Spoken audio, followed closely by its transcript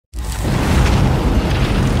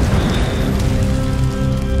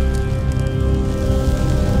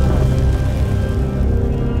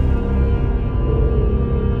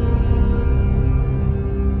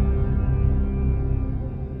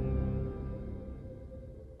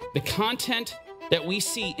The content that we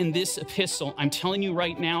see in this epistle, I'm telling you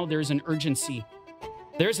right now, there's an urgency.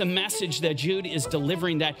 There's a message that Jude is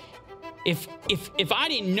delivering that if I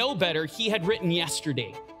didn't know better, he had written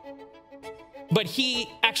yesterday. But he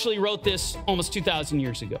actually wrote this almost 2,000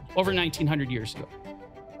 years ago, over 1,900 years ago.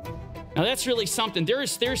 Now that's really something.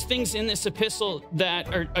 There's things in this epistle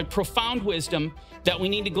that are a profound wisdom that we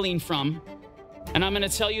need to glean from. And I'm going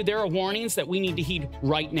to tell you there are warnings that we need to heed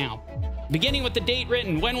right now. Beginning with the date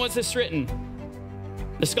written. When was this written?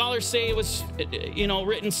 The scholars say it was,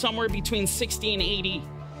 written somewhere between 60 and 80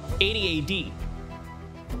 AD.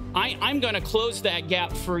 I'm going to close that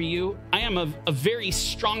gap for you. I am a very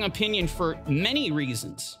strong opinion for many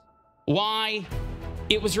reasons why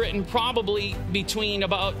it was written probably between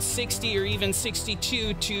about 60 or even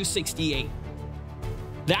 62 to 68.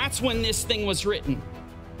 That's when this thing was written.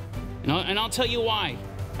 And I'll tell you why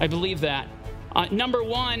I believe that. Number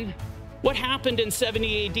one, what happened in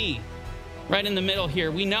 70 AD? Right in the middle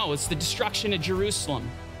here, we know it's the destruction of Jerusalem.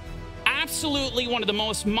 Absolutely one of the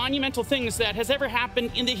most monumental things that has ever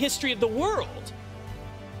happened in the history of the world,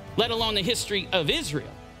 let alone the history of Israel.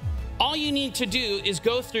 All you need to do is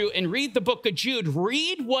go through and read the book of Jude.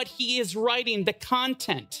 Read what he is writing, the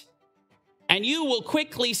content. And you will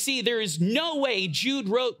quickly see there is no way Jude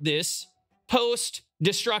wrote this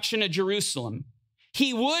post-destruction of Jerusalem.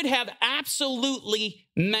 He would have absolutely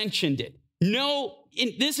mentioned it. No,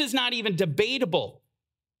 this is not even debatable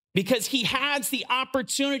because he has the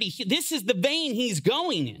opportunity. This is the vein he's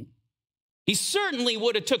going in. He certainly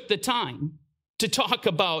would have took the time to talk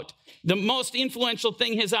about the most influential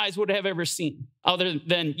thing his eyes would have ever seen, other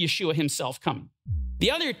than Yeshua himself coming.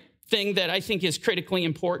 The other thing that I think is critically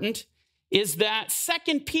important is that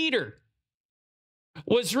 2 Peter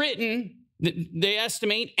was written, they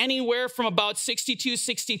estimate, anywhere from about 62,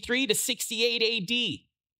 63 to 68 AD.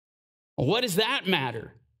 Well, what does that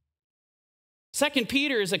matter? 2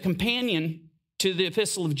 Peter is a companion to the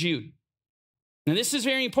Epistle of Jude. Now, this is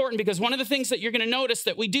very important because one of the things that you're going to notice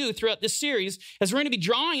that we do throughout this series is we're going to be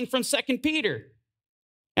drawing from 2 Peter.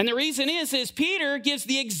 And the reason is Peter gives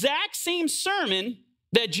the exact same sermon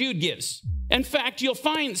that Jude gives. In fact, you'll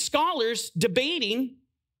find scholars debating,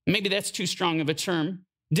 maybe that's too strong of a term,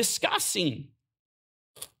 discussing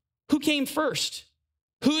who came first,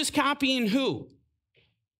 who's copying who.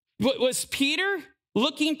 Was Peter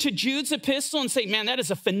looking to Jude's epistle and say, man, that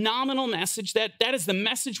is a phenomenal message. That is the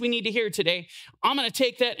message we need to hear today. I'm going to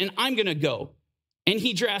take that and I'm going to go. And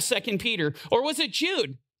he drafts 2 Peter. Or was it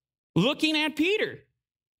Jude looking at Peter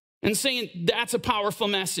and saying, that's a powerful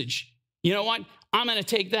message. You know what? I'm going to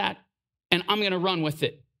take that and I'm going to run with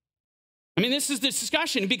it. I mean, this is the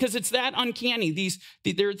discussion because it's that uncanny.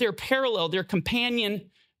 They're parallel, they're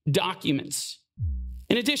companion documents.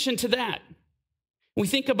 In addition to that, we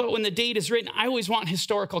think about when the date is written, I always want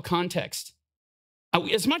historical context.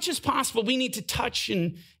 As much as possible, we need to touch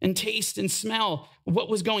and taste and smell what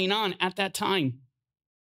was going on at that time.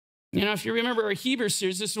 You know, if you remember our Hebrews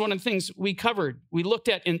series, this is one of the things we covered. We looked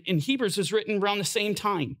at, in Hebrews was written around the same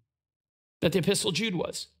time that the Epistle Jude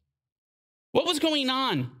was. What was going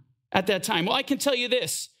on at that time? Well, I can tell you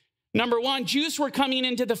this. Number one, Jews were coming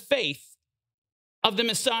into the faith of the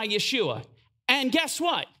Messiah, Yeshua. And guess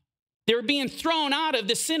what? They were being thrown out of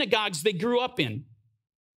the synagogues they grew up in.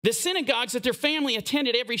 The synagogues that their family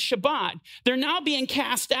attended every Shabbat, they're now being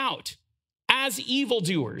cast out as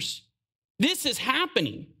evildoers. This is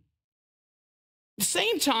happening. At the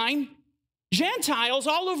same time, Gentiles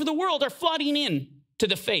all over the world are flooding in to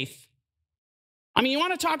the faith. I mean, you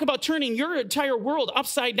want to talk about turning your entire world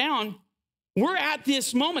upside down? We're at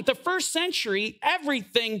this moment. The first century,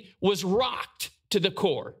 everything was rocked to the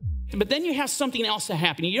core. But then you have something else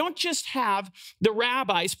happening. You don't just have the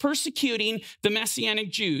rabbis persecuting the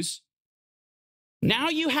Messianic Jews. Now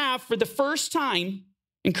you have, for the first time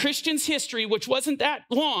in Christians' history, which wasn't that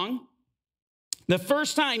long, the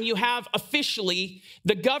first time you have officially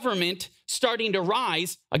the government starting to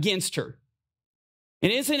rise against her.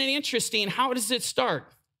 And isn't it interesting? How does it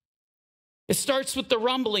start? It starts with the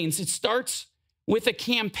rumblings. It starts with a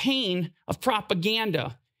campaign of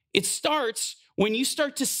propaganda. It starts when you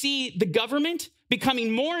start to see the government becoming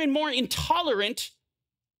more and more intolerant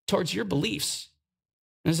towards your beliefs.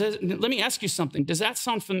 Let me ask you something. Does that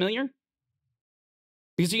sound familiar?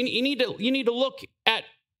 Because you need to look at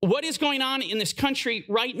what is going on in this country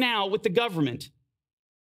right now with the government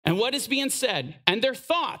and what is being said and their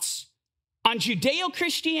thoughts on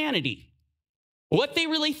Judeo-Christianity, what they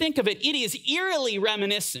really think of it. It is eerily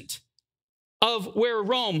reminiscent of where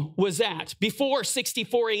Rome was at before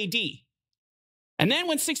 64 AD. And then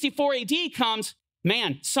when 64 AD comes,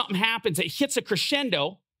 man, something happens. It hits a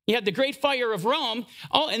crescendo. You had the Great Fire of Rome.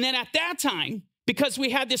 Oh, and then at that time, because we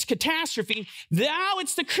had this catastrophe, now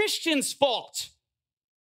it's the Christians' fault.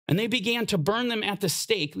 And they began to burn them at the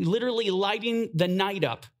stake, literally lighting the night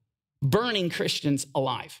up, burning Christians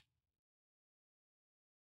alive.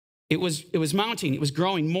 It was mounting. It was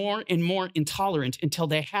growing more and more intolerant until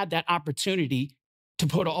they had that opportunity to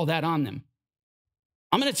put all that on them.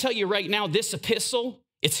 I'm going to tell you right now, this epistle,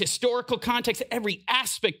 its historical context, every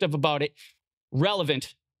aspect about it,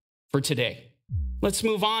 relevant for today. Let's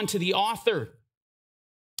move on to the author.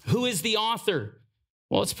 Who is the author?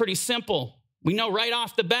 Well, it's pretty simple. We know right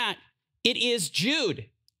off the bat, it is Jude,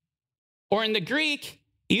 or in the Greek,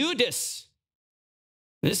 Eudes.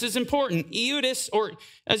 This is important. Eudes, or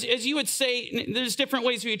as you would say, there's different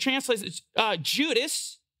ways we translate it,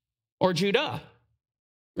 Judas or Judah,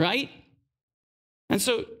 right? And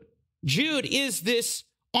so Jude is this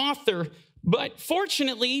author, but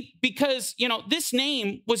fortunately, because, this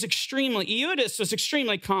name was Eudes was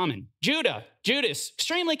extremely common. Judas,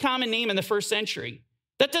 extremely common name in the first century.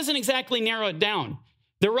 That doesn't exactly narrow it down.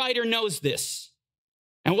 The writer knows this.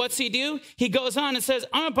 And what's he do? He goes on and says,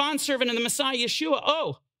 I'm a bondservant of the Messiah, Yeshua.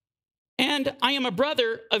 Oh, and I am a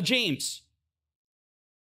brother of James.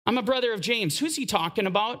 I'm a brother of James. Who's he talking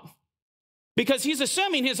about? Because he's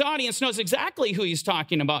assuming his audience knows exactly who he's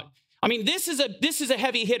talking about. I mean, this is a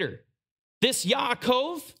heavy hitter. This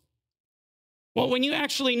Yaakov, well, when you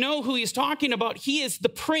actually know who he's talking about, he is the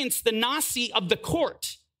prince, the Nasi of the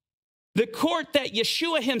court that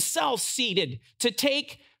Yeshua himself seated to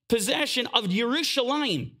take possession of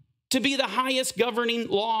Jerusalem, to be the highest governing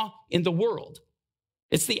law in the world.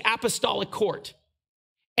 It's the apostolic court.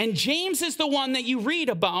 And James is the one that you read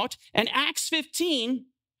about in Acts 15,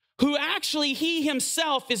 who actually he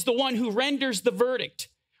himself is the one who renders the verdict.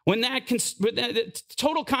 When that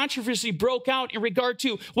total controversy broke out in regard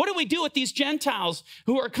to, what do we do with these Gentiles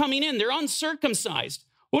who are coming in? They're uncircumcised.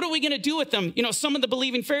 What are we going to do with them? Some of the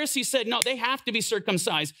believing Pharisees said, no, they have to be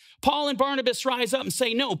circumcised. Paul and Barnabas rise up and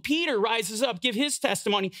say, no. Peter rises up, give his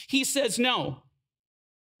testimony. He says no.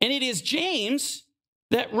 And it is James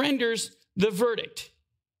that renders the verdict.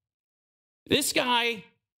 This guy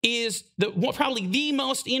is probably the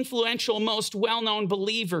most influential, most well-known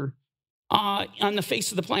believer on the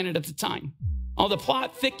face of the planet at the time. Oh, the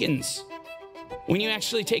plot thickens when you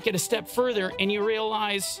actually take it a step further and you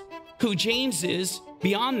realize who James is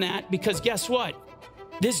beyond that, because guess what?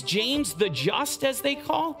 This James the Just, as they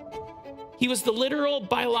call, he was the literal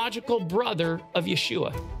biological brother of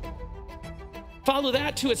Yeshua. Follow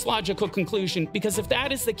that to its logical conclusion, because if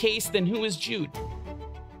that is the case, then who is Jude?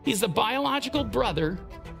 He's the biological brother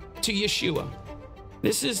to Yeshua.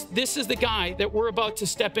 This is the guy that we're about to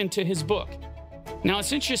step into his book. Now,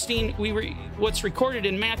 it's interesting, what's recorded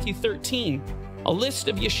in Matthew 13, a list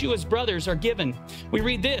of Yeshua's brothers are given. We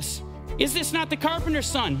read this: is this not the carpenter's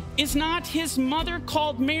son? Is not his mother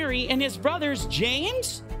called Mary, and his brothers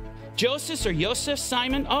James, Joseph or Joseph,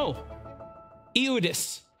 Simon? Oh,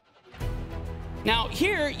 Eudes. Now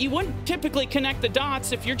here, you wouldn't typically connect the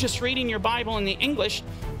dots if you're just reading your Bible in the English,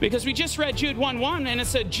 because we just read Jude 1:1 and it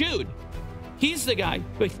said Jude. He's the guy.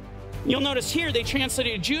 But you'll notice here they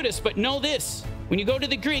translated Judas, but know this: when you go to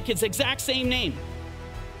the Greek, it's the exact same name.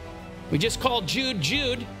 We just called Jude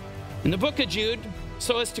Jude in the book of Jude,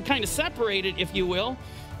 so as to kind of separate it, if you will.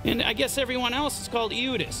 And I guess everyone else is called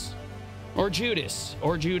Eudes or Judas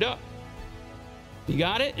or Judah. You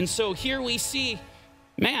got it? And so here we see,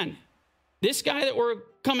 man, this guy that we're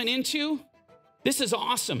coming into, this is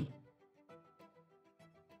awesome.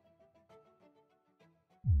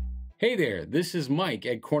 Hey there, this is Mike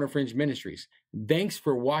at Corner Fringe Ministries. Thanks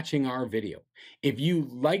for watching our video. If you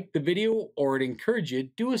liked the video or it encouraged you,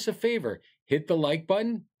 do us a favor. Hit the like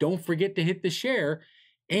button. Don't forget to hit the share.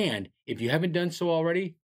 And if you haven't done so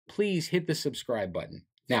already, please hit the subscribe button.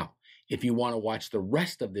 Now, if you want to watch the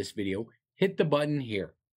rest of this video, hit the button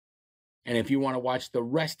here. And if you want to watch the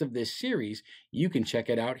rest of this series, you can check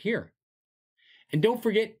it out here. And don't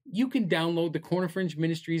forget, you can download the Corner Fringe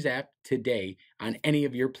Ministries app today on any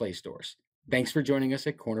of your Play stores. Thanks for joining us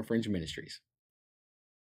at Corner Fringe Ministries.